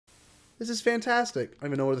This is fantastic. I don't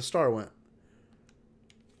even know where the star went.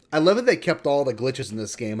 I love that they kept all the glitches in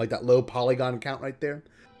this game, like that low polygon count right there.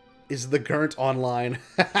 Is the current online?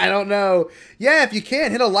 I don't know. Yeah, if you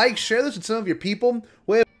can, hit a like, share this with some of your people.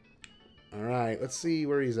 Alright, let's see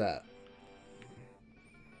where he's at.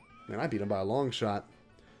 Man, I beat him by a long shot.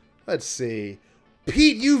 Let's see.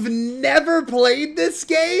 Pete, you've never played this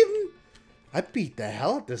game? I beat the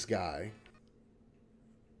hell out of this guy.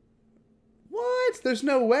 What? There's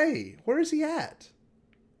no way. Where is he at?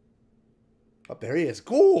 Oh, there he is.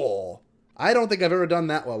 Cool. I don't think I've ever done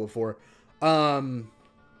that well before. What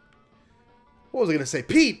was I going to say?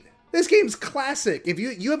 Pete, this game's classic. If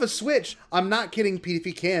you have a Switch, I'm not kidding, Pete. If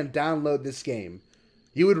you can, download this game.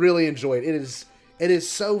 You would really enjoy it. It is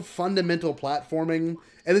so fundamental platforming.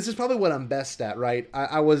 And this is probably what I'm best at, right?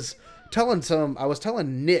 I was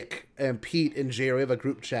telling Nick and Pete and Jerry, we have a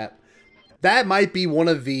group chat. That might be one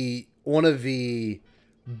of the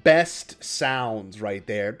best sounds right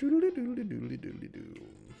there.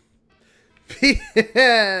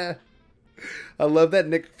 Yeah. I love that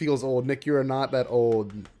Nick feels old. Nick, you're not that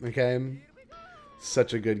old, okay?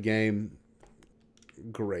 Such a good game.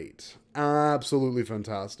 Great. Absolutely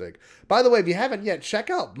fantastic. By the way, if you haven't yet, check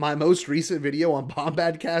out my most recent video on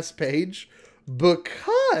Bombadcast page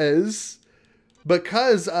because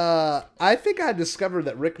I think I discovered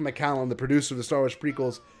that Rick McCallum, the producer of the Star Wars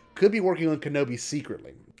prequels, could be working on Kenobi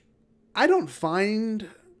secretly. I don't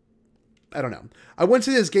know. I wouldn't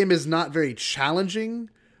say this game is not very challenging,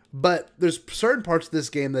 but there's certain parts of this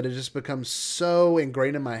game that have just become so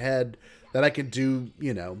ingrained in my head that I can do,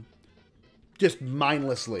 you know, just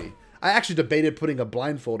mindlessly. I actually debated putting a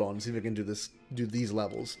blindfold on and see if I can do these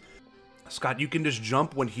levels. Scott, you can just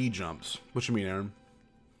jump when he jumps. What you mean, Aaron?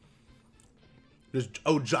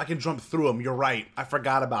 I can jump through him. You're right. I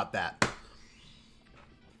forgot about that.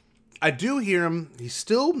 I do hear him. He's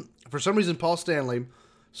still, for some reason, Paul Stanley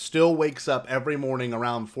still wakes up every morning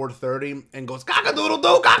around 4:30 and goes,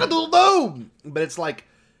 cock-a-doodle-doo, cock-a-doodle-doo. But it's like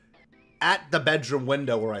at the bedroom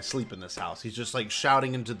window where I sleep in this house. He's just like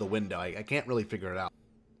shouting into the window. I can't really figure it out.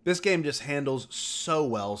 This game just handles so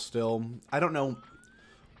well still. I don't know.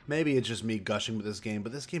 Maybe it's just me gushing with this game,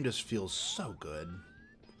 but this game just feels so good.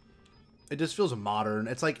 It just feels modern.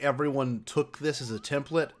 It's like everyone took this as a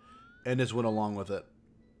template and just went along with it.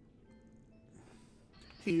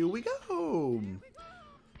 Here we go.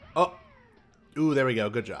 Oh. Ooh, there we go.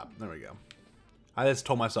 Good job. There we go. I just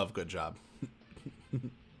told myself good job.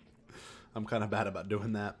 I'm kind of bad about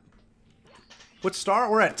doing that. What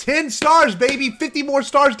star? We're at 10 stars, baby. 50 more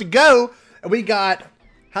stars to go. And we got,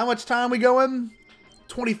 how much time we going?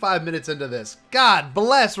 25 minutes into this. God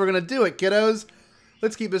bless. We're going to do it, kiddos.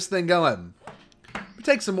 Let's keep this thing going.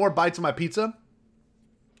 Take some more bites of my pizza.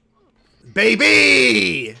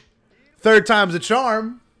 Baby! Third time's a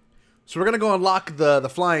charm. So we're going to go unlock the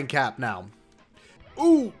flying cap now.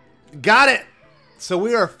 Ooh, got it. So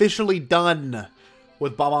we are officially done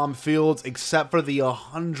with Bob-omb Fields, except for the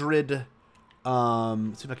 100.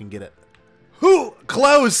 Let's see if I can get it. Ooh,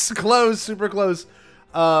 close, super close.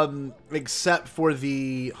 Except for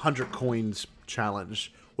the 100 coins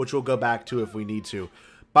challenge, which we'll go back to if we need to.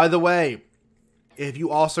 By the way, if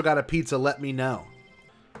you also got a pizza, let me know.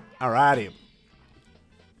 Alrighty.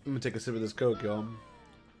 I'm gonna take a sip of this Coke, y'all.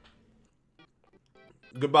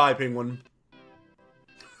 Goodbye, penguin.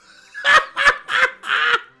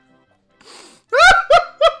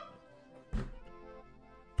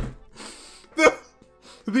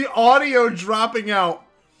 The audio dropping out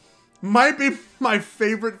might be my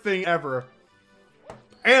favorite thing ever.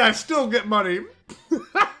 And I still get money.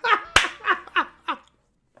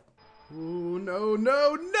 Ooh, no,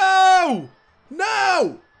 no, no!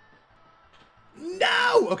 No!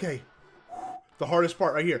 No! Okay. The hardest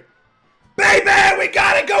part right here. Baby, we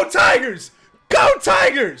gotta go Tigers! Go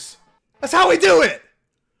Tigers! That's how we do it!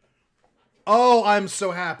 Oh, I'm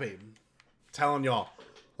so happy. I'm telling y'all.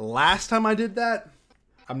 Last time I did that,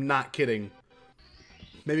 I'm not kidding,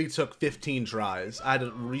 maybe it took 15 tries. I had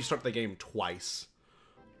to restart the game twice.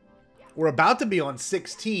 We're about to be on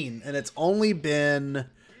 16, and it's only been,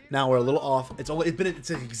 now we're a little off. It's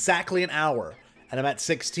exactly an hour, and I'm at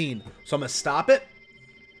 16. So I'm gonna stop it.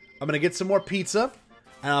 I'm gonna get some more pizza,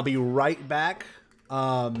 and I'll be right back.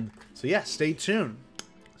 So yeah, stay tuned.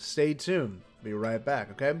 Stay tuned. Be right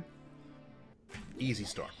back, okay? Easy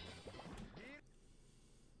start.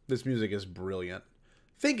 This music is brilliant.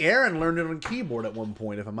 I think Aaron learned it on keyboard at one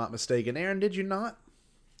point, if I'm not mistaken. Aaron, did you not?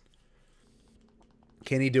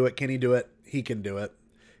 Can he do it? Can he do it? He can do it.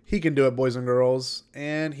 He can do it, boys and girls.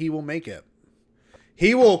 And he will make it.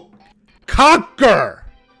 He will conquer!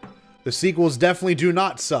 The sequels definitely do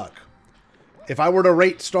not suck. If I were to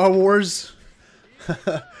rate Star Wars,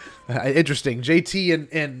 interesting.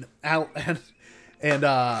 JT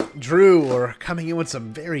and Drew are coming in with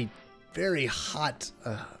some very, very hot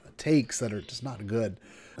takes that are just not good.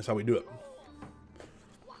 That's how we do it.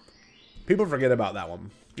 People forget about that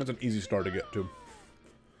one. That's an easy star to get to.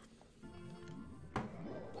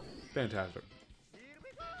 Fantastic.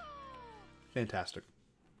 Fantastic.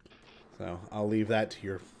 So I'll leave that to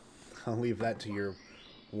your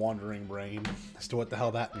wandering brain as to what the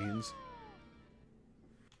hell that means.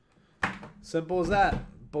 Simple as that,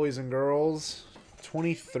 boys and girls.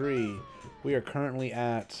 23. We are currently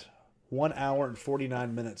at 1 hour and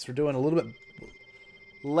 49 minutes. We're doing a little bit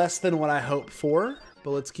less than what I hoped for,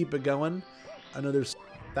 but let's keep it going. I know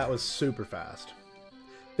that was super fast.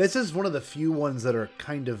 This is one of the few ones that are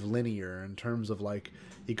kind of linear in terms of like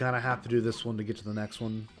you kind of have to do this one to get to the next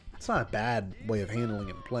one. It's not a bad way of handling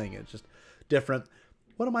it and playing it. It's just different.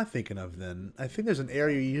 What am I thinking of then? I think there's an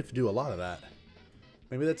area you have to do a lot of that.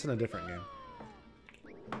 Maybe that's in a different game.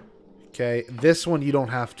 Okay, this one you don't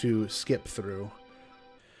have to skip through.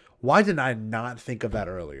 Why did I not think of that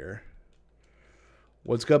earlier?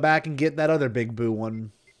 Let's go back and get that other big boo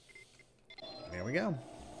one. There we go.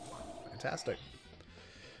 Fantastic.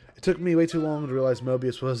 It took me way too long to realize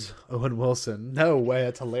Mobius was Owen Wilson. No way,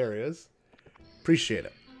 that's hilarious. Appreciate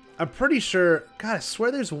it. I'm pretty sure... God, I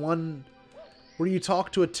swear there's one where you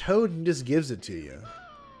talk to a toad and just gives it to you.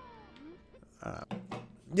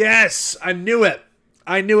 Yes! I knew it!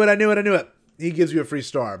 I knew it! He gives you a free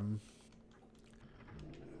star.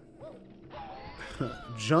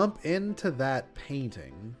 Jump into that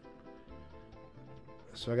painting.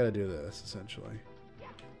 So I gotta do this, essentially.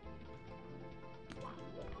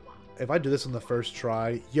 If I do this on the first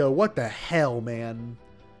try... Yo, what the hell, man?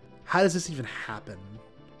 How does this even happen?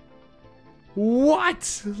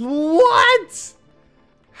 What? What?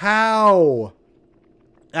 How?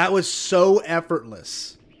 That was so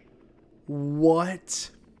effortless. What?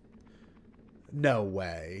 No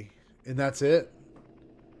way. And that's it?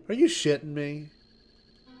 Are you shitting me?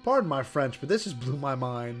 Pardon my French, but this just blew my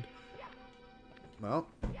mind. Well,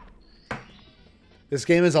 this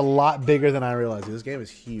game is a lot bigger than I realized. This game is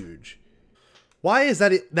huge. Why is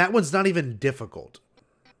that? That one's not even difficult.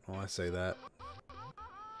 Oh, I say that.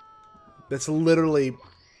 That's literally...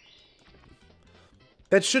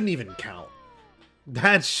 That shouldn't even count.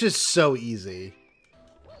 That's just so easy.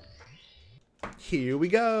 Here we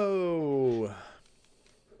go.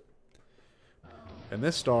 And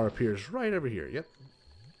this star appears right over here. Yep.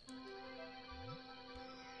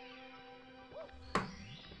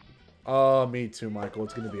 Oh, me too, Michael.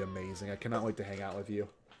 It's going to be amazing. I cannot wait to hang out with you.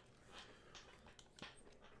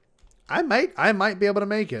 I might be able to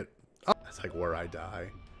make it. Oh, that's like where I die.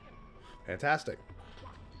 Fantastic.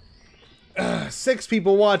 6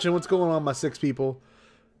 people watching. What's going on, my 6 people?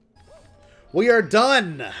 We are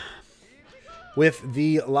done with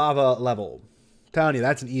the lava level. I'm telling you,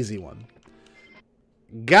 that's an easy one.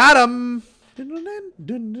 Got him.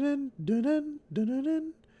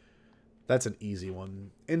 That's an easy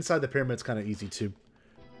one. Inside the pyramid's kind of easy too.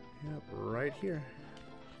 Yep, right here.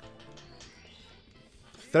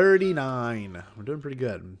 39. We're doing pretty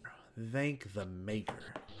good. Thank the maker.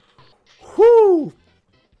 Whoo!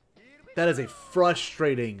 That is a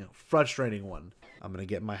frustrating one. I'm gonna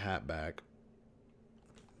get my hat back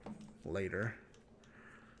later.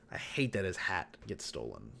 I hate that his hat gets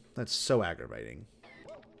stolen. That's so aggravating.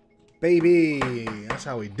 Baby! That's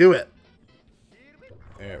how we do it.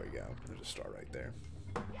 There we go. There's a star right there.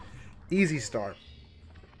 Easy star.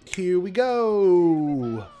 Here we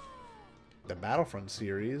go. The Battlefront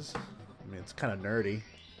series. I mean, it's kind of nerdy.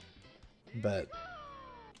 But,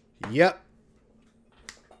 yep.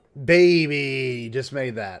 Baby! Just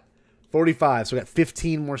made that. 45. So we got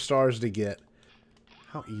 15 more stars to get.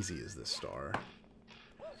 How easy is this star?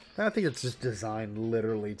 I think it's just designed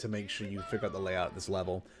literally to make sure you figure out the layout at this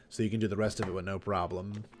level. So you can do the rest of it with no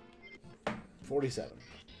problem. 47.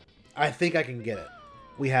 I think I can get it.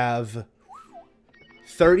 We have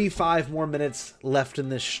 35 more minutes left in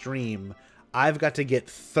this stream. I've got to get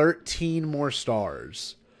 13 more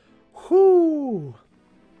stars. Whoo!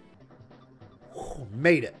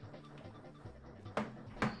 Made it.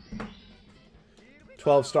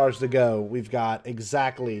 12 stars to go. We've got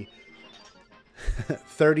exactly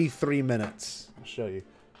 33 minutes. I'll show you.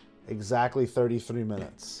 Exactly 33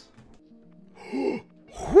 minutes.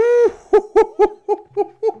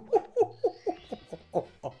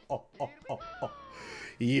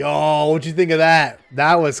 Yo, what'd you think of that?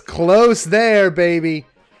 That was close there, baby.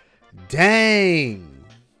 Dang.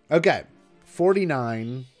 Okay.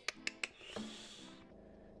 49.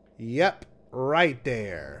 Yep. Right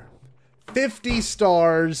there. 50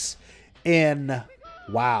 stars in,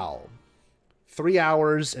 wow, 3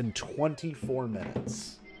 hours and 24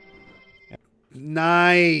 minutes.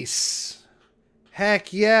 Nice.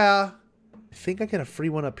 Heck yeah. I think I get a free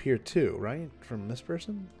one up here too, right? From this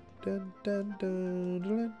person. Dun, dun, dun, dun,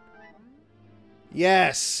 dun.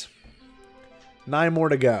 Yes. 9 more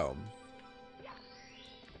to go. I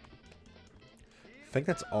think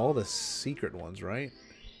that's all the secret ones, right?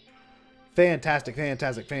 Fantastic,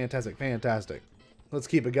 fantastic, fantastic, fantastic. Let's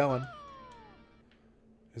keep it going.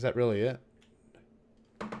 Is that really it?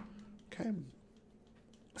 Okay.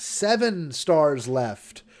 7 stars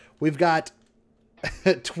left. We've got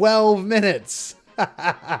 12 minutes.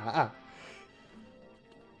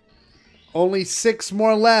 Only 6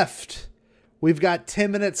 more left. We've got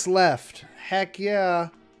 10 minutes left. Heck yeah.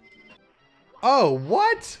 Oh,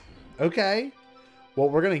 what? Okay. Well,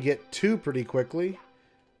 we're going to get 2 pretty quickly.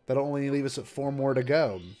 That'll only leave us at 4 more to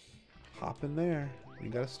go. Hop in there. We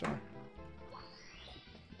got a star.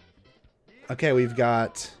 Okay, we've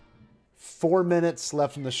got 4 minutes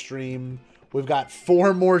left in the stream. We've got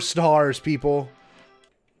 4 more stars, people.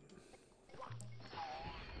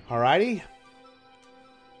 Alrighty.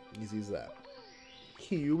 Easy as that.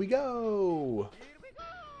 Here we go.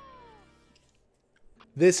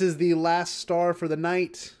 This is the last star for the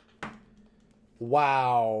night.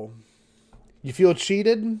 Wow. You feel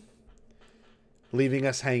cheated? Leaving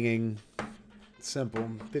us hanging. Simple.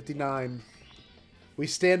 59. We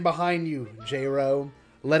stand behind you, J-Ro.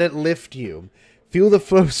 Let it lift you. Feel the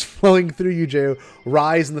force flowing through you, J-Ro.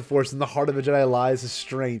 Rise in the force. In the heart of a Jedi lies his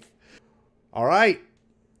strength. Alright.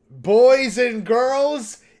 Boys and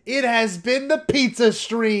girls, it has been the pizza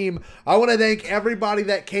stream. I want to thank everybody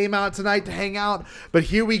that came out tonight to hang out. But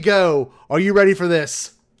here we go. Are you ready for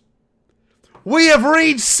this? We have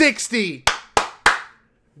reached 60.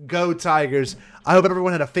 Go Tigers. I hope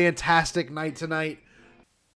everyone had a fantastic night tonight.